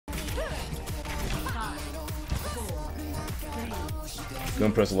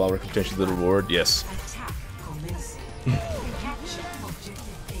Going press a lot of potential the reward. Yes.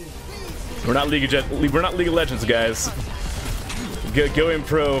 We're not League of Legends, guys. Going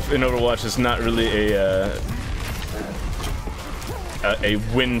pro in Overwatch is not really a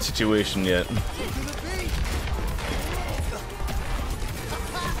win situation yet.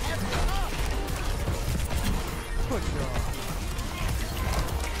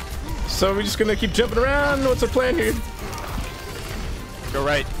 So we're just gonna keep jumping around. What's our plan here? Go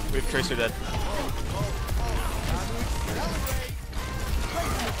right. We have Tracer dead.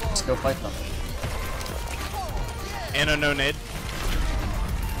 Let's go fight them. Anna no nade.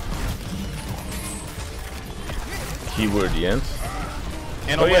 Keyword Yent.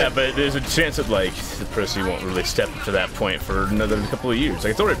 Anna Yeah, but there's a chance that like the Percy won't really step up to that point for another couple of years.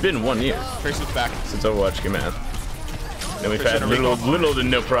 Like it's already been 1 year. Tracer's back. Since Overwatch came out. And we've Tracer had little to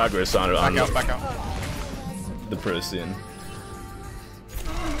no progress on it. Back out. The Percy.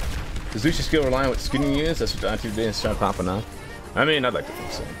 Is Lucio skill relying on what skinning you is? That's what ITV is start popping off. I mean, I'd like to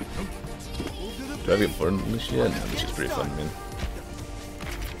think so. Do I have a board on Lucio? No, Lucio's pretty fun, man.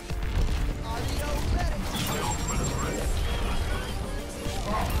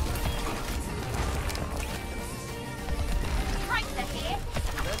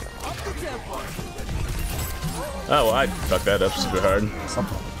 Oh, well, I fucked that up super hard.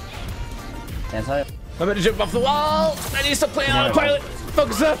 Can't tell you. I'm gonna jump off the wall! I need to play on autopilot!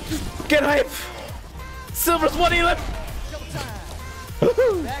 Focus up! Get hype! Silver's 1 healing!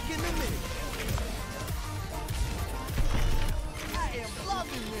 Back in the mix. I am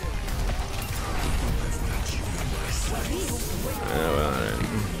loving this. Oh, well, alright.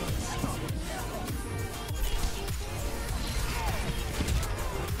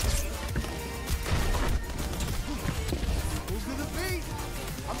 Move to the beat.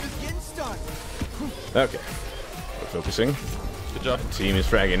 I'm just getting started. Okay. We're focusing. Good job. The team is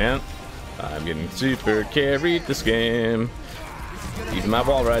fragging out. I'm getting super carried this game. Even my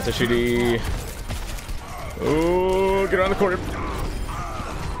ball rides are shitty. Oh, get around the corner.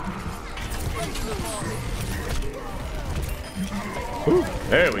 Ooh,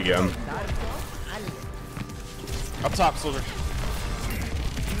 there we go. Up top, Soldier.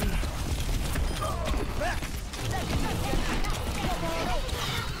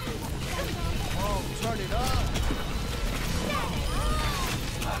 Turn it up.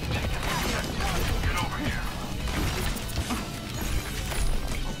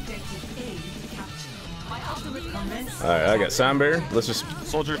 Alright, I got Soundbear. Let's just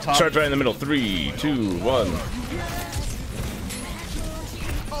Soldier top. charge right in the middle. 3, 2, 1.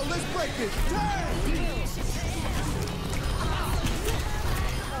 Oh, let's break this. Damn.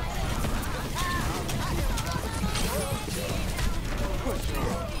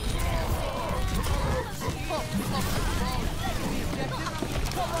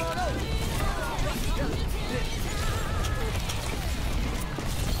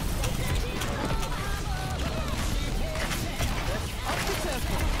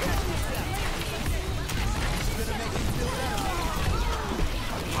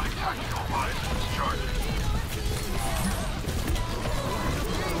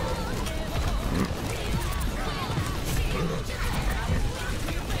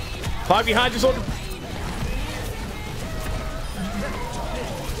 Five behind you, Soldier.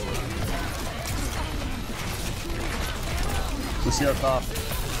 Lucio top.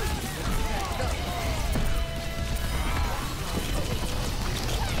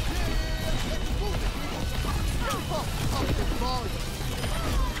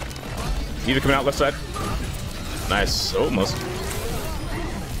 Either coming out left side. Nice. Almost.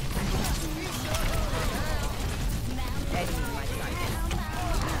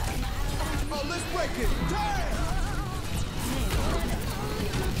 Oh, let's break it. Damn.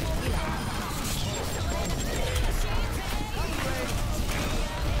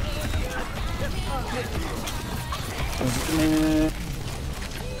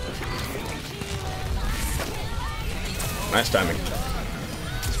 Nice timing.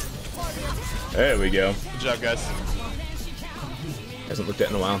 There we go. Good job, guys. Hasn't looked at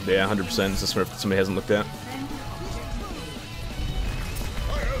in a while. Yeah, 100%. It's a Smurf that somebody hasn't looked at.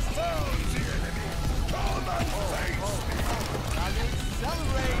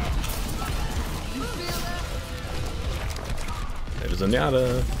 There's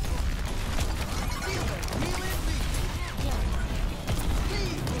Zenyatta.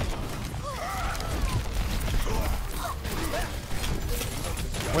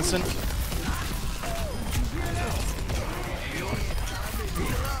 Winston.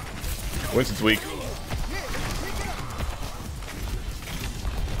 Winston's weak.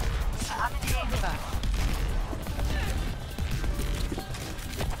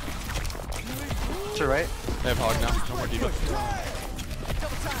 Tracer right. They have Hog now. No more D.Va.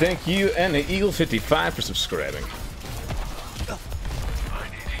 Thank you and the Eagle55 for subscribing.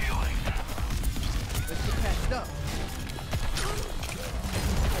 Let's get patched up.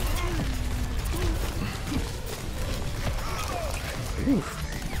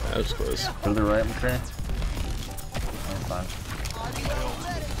 That was close. To the right, McCray. That's fine.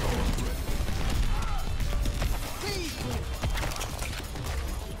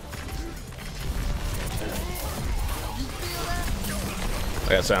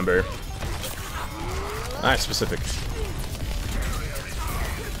 I got sound barrier. Nice specific.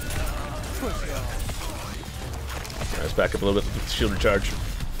 Alright, let's back up a little bit with the shield recharge.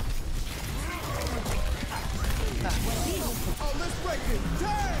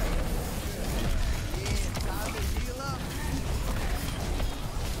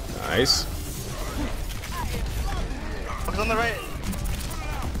 Nice. Focus on the right.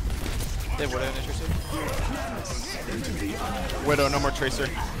 They would have interested. Widow, no more Tracer.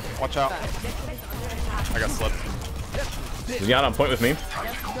 Watch out. I got slipped. He's got on point with me.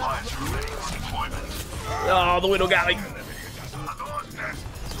 Oh, the Widow got me.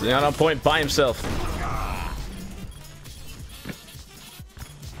 He's got on point by himself.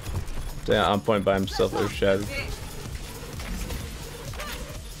 Yeah, on point by himself. Overshadowed.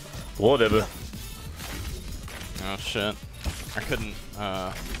 Whatever. Oh shit. I couldn't,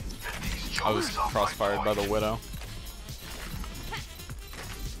 I was crossfired by the Widow.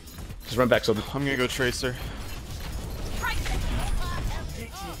 Just run back, Silver. I'm gonna go Tracer.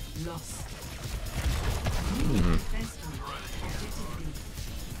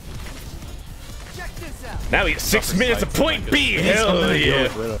 Now we get 6 minutes of point B. Hell yeah.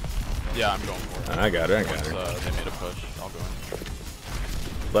 Yeah, I'm going for it. I got her. I got her. They made a push. I'll go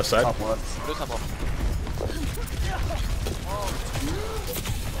in. Left side. Top left. Go top left.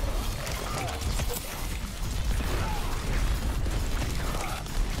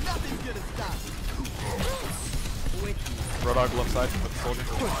 Road dog left side with the soldier.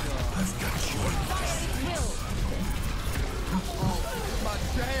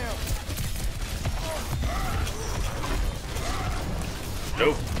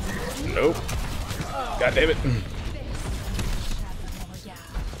 Nope. Nope. God damn it.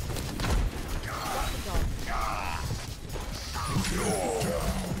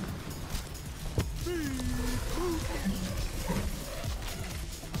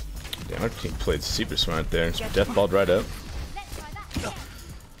 Damn, our team played super smart there. It's deathballed right up.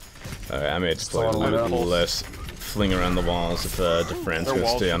 Alright, I may just play a little bit less fling around the walls if Defran's gonna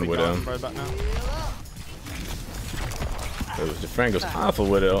stay on Widow. If Defran goes off a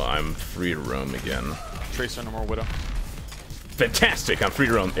Widow, I'm free to roam again. Tracer, no more Widow. Fantastic! I'm free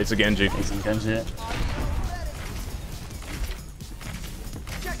to roam. It's a Genji. He's in Genji.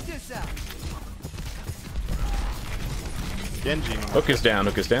 Check this out. Genji. Hook is down.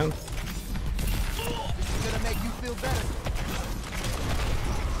 Hook is down. This is gonna make you feel better.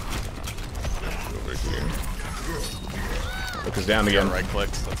 Over here. Hook is down again. Right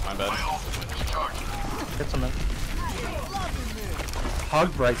clicks. That's my bad. Get some in.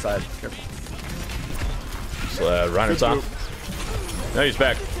 Hog right side. Careful. So, Reiner's off. No, he's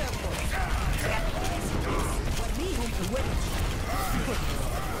back.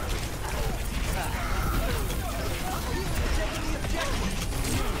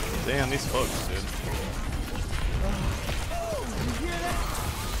 Damn, these folks, dude.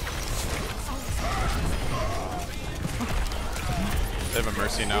 They have a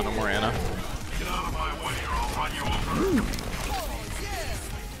Mercy now, no more Ana.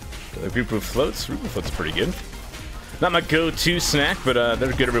 The group of floats. Group of floats are pretty good. Not my go-to snack, but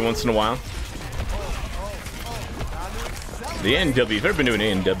they're good every once in a while. The A&W, if you've ever been to an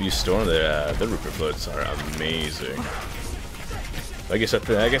A&W store, the Rupert floats are amazing. I guess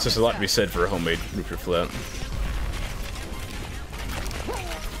there's a lot to be said for a homemade Rupert float.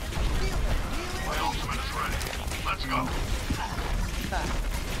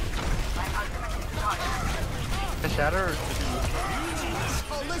 The shatter.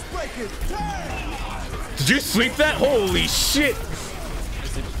 Oh, let's break it. Did you sleep that? Holy shit!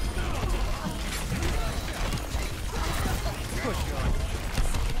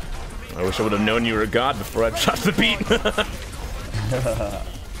 I wish I would have known you were a god before I dropped the beat.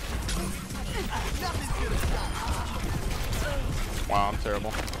 Wow, I'm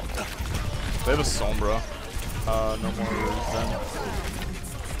terrible. They have a Sombra. No more then.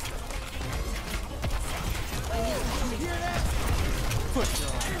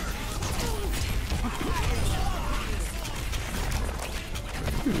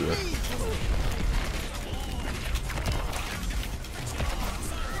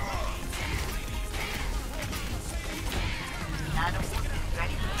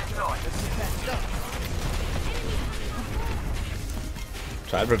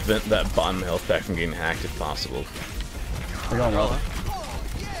 Try to prevent that bottom health pack from getting hacked if possible. We're going well.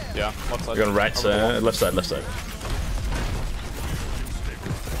 Yeah, left side. We're going right side, left side, left side.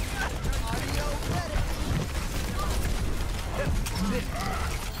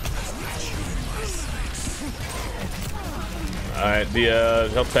 Alright, the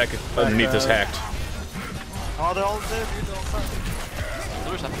health pack underneath is hacked. Oh, they're all there. They're all there.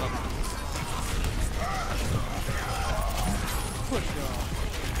 There's nothing.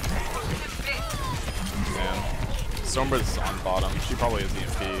 Man, Stormbird's on bottom. She probably is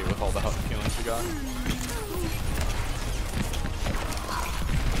EMP with all the health healing she got.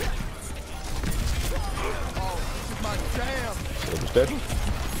 My jam. Silver's dead.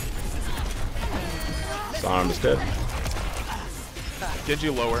 His arm is dead. Genji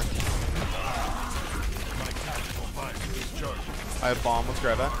lower. I have bomb. Let's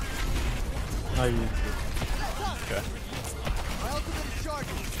grab that. Oh, you. Okay. My ultimate is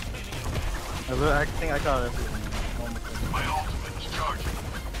charging. I think I got it. My ultimate is charging.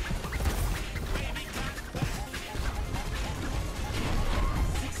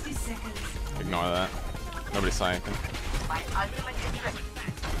 Ignore that. Nobody saw anything. My tactical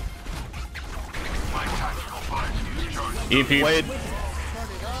punch is charging. EMP. Blade.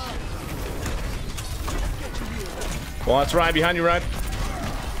 Well, that's Ryan behind you, Ryan.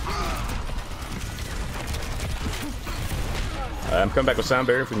 I'm coming back with sound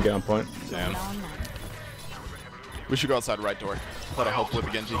barrier if we can get on point. Damn. We should go outside right door. Let I help with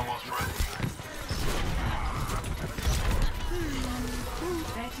the Genji. Almost ready.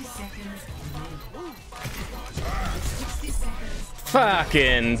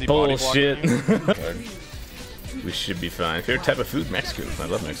 Fucking Easy body bullshit. We should be fine. Favorite type of food? Mexican. I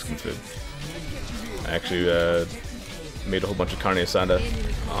love Mexican food. I actually made a whole bunch of carne asada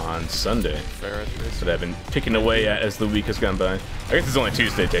on Sunday that I've been picking away at as the week has gone by. I guess it's only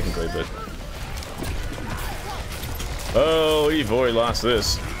Tuesday technically, but... Oh, you've already lost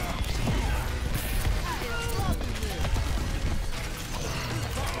this.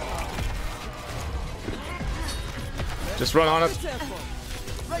 Just run on it.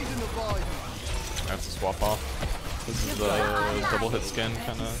 Raising the volume. That's a swap off. This is a double hit skin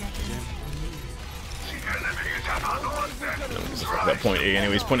kind of game. That point A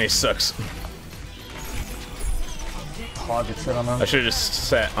anyways. Point A sucks. Hog gets hit on them. I should have just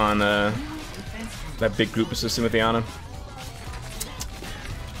sat on that big group assisting with the Ana.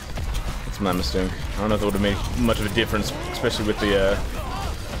 That's my mistake. I don't know if it would have made much of a difference, especially with the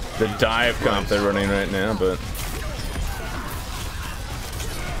dive comp they're running right now, but...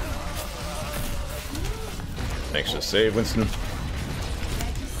 Thanks for the save, Winston.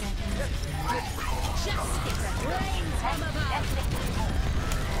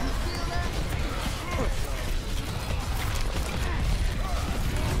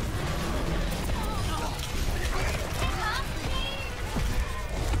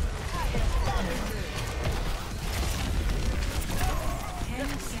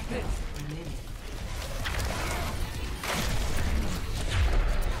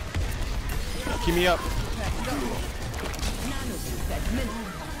 Keep me up.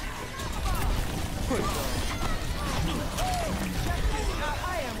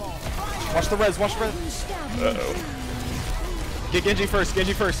 Watch the res, watch the res. Uh-oh. Get Genji first,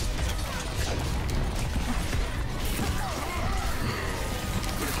 Genji first.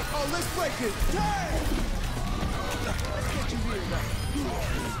 Oh, let's break it. Damn. Let's get you here now.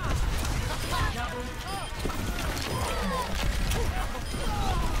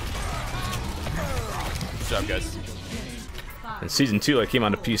 Good job, guys. In season 2, I came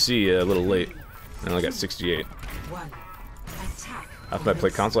onto PC a little late. I only got 68. After I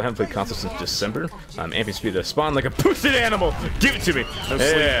played console, I haven't played console since December. I'm amping speed to spawn like a boosted animal. Give it to me.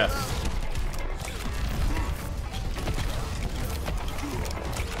 Yeah.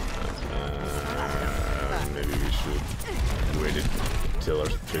 Maybe we should wait until our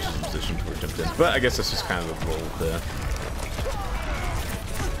Tracer's in position before we jump in. But I guess that's just kind of a roll there.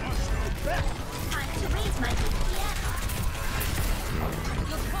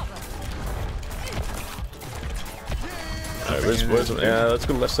 Alright, where's yeah, let's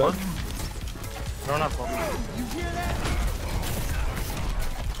go left side. No, not both.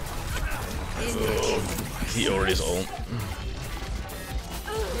 Oh, he already is ult.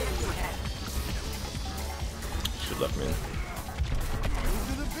 Should left me in. Move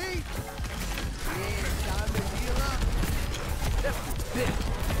to the beat. Yeah, time to heal up.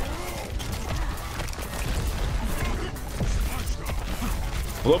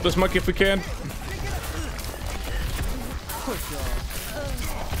 Blow up this monkey if we can.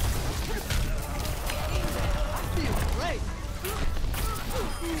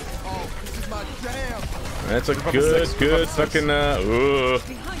 Oh, this is my jam. That's a good fucking, ooh.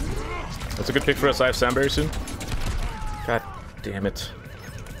 That's a good pick for us. I have Soundberry soon. God damn it.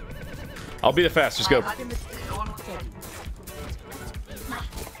 I'll be the fast, just go.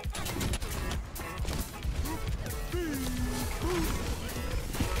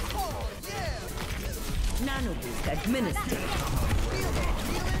 Nano boost administered.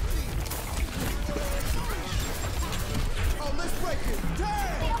 Oh, let's break it.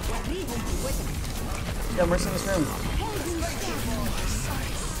 Damn. Yeah, Mercy in this room.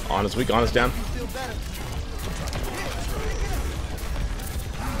 Honest weak, honest down. Feel better.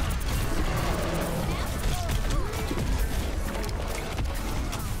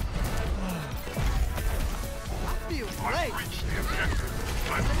 Feel great.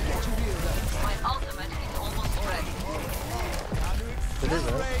 My ultimate is almost ready.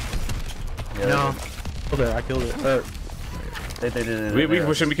 No. Okay, I killed it. They did it. We can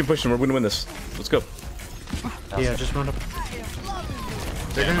push him, we can push him. We're gonna win this. Let's go. Yeah, just run up.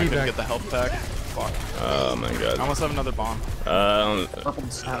 They're gonna get the health pack. Fuck. Oh my I god. almost have another bomb.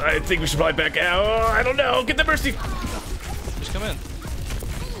 I think we should probably back out. Oh, I don't know. Get the mercy. Just come in.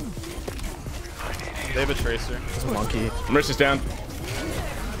 They have a tracer. It's a monkey. Mercy's down.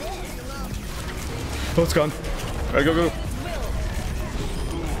 Oh, it's gone. All right, go.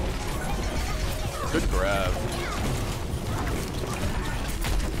 Good grab.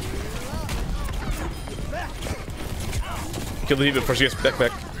 Kill the Diva before she gets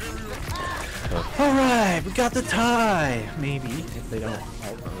back. Alright, we got the tie. Maybe. If they don't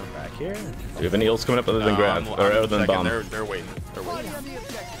help her back here. Do you have any ults coming up other than grab? I'm Or other than checking. bomb? They're waiting. They're waiting.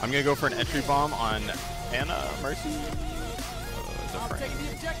 I'm gonna go for an entry bomb on Anna, Mercy. The frame.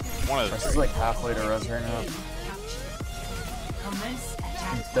 One of the This is three. like halfway to res right now.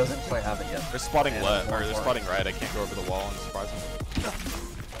 He doesn't quite have it yet. They're spotting left, or they're spotting right. I can't go over the wall and surprise them.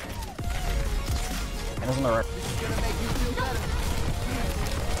 It doesn't right.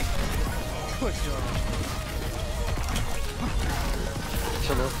 Push on.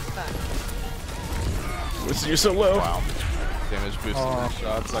 Listen, you're so low. Wow. Damage boosted my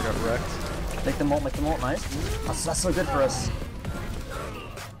shots. I got wrecked. Make them ult, nice. That's so good for us.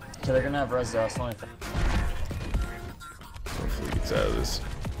 Okay, they're gonna have res though, that's the only thing. Hopefully he gets out of this.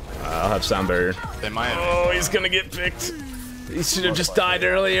 I'll have sound barrier. They might have. Oh, he's gonna get picked. He should have just died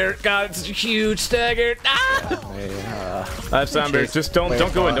earlier. God, it's such a huge stagger. Ah! I have sound barrier. Just don't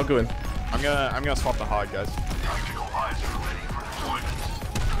go in. Don't go in. I'm gonna swap the hog, guys.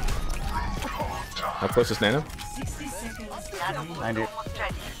 How close is Nano? 90.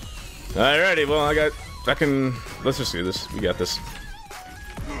 Alrighty, well let's just do this. We got this.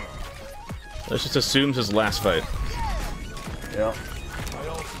 Let's just assume his last fight. Yeah.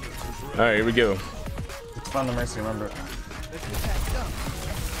 Alright, here we go. It's fun to Mercy, remember.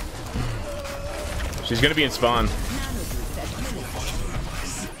 She's gonna be in spawn.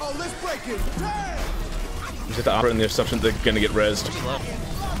 Oh, let's break it. Damn. Just have to operate in the assumption they're gonna get rezzed.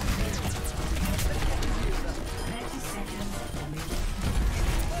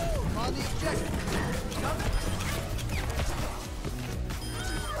 On the objective.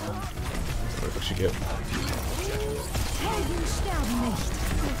 What she get?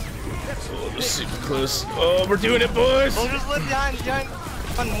 Oh, just super close. Oh, we're doing it, boys! Oh, just live behind.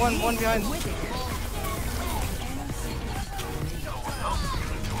 One behind.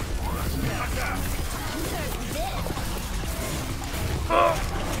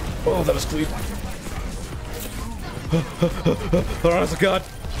 Oh, that was clean. Oh, honest to God.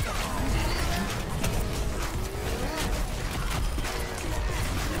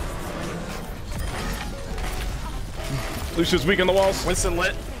 Lucio's weak on the walls. Winston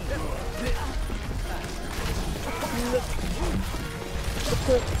lit.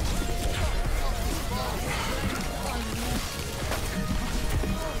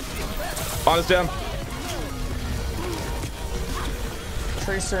 Honest down.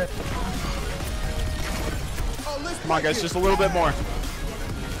 Tracer. Oh, let's Come on, guys, just a little bit more.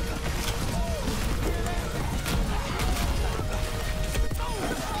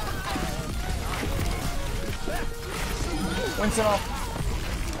 Winston off.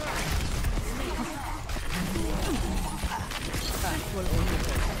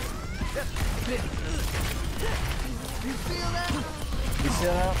 You see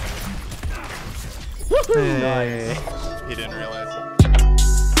that? Woohoo! Nice. He didn't realize it.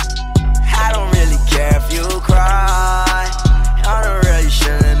 I don't really care if you cry. I don't really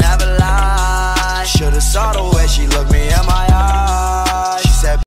shouldn't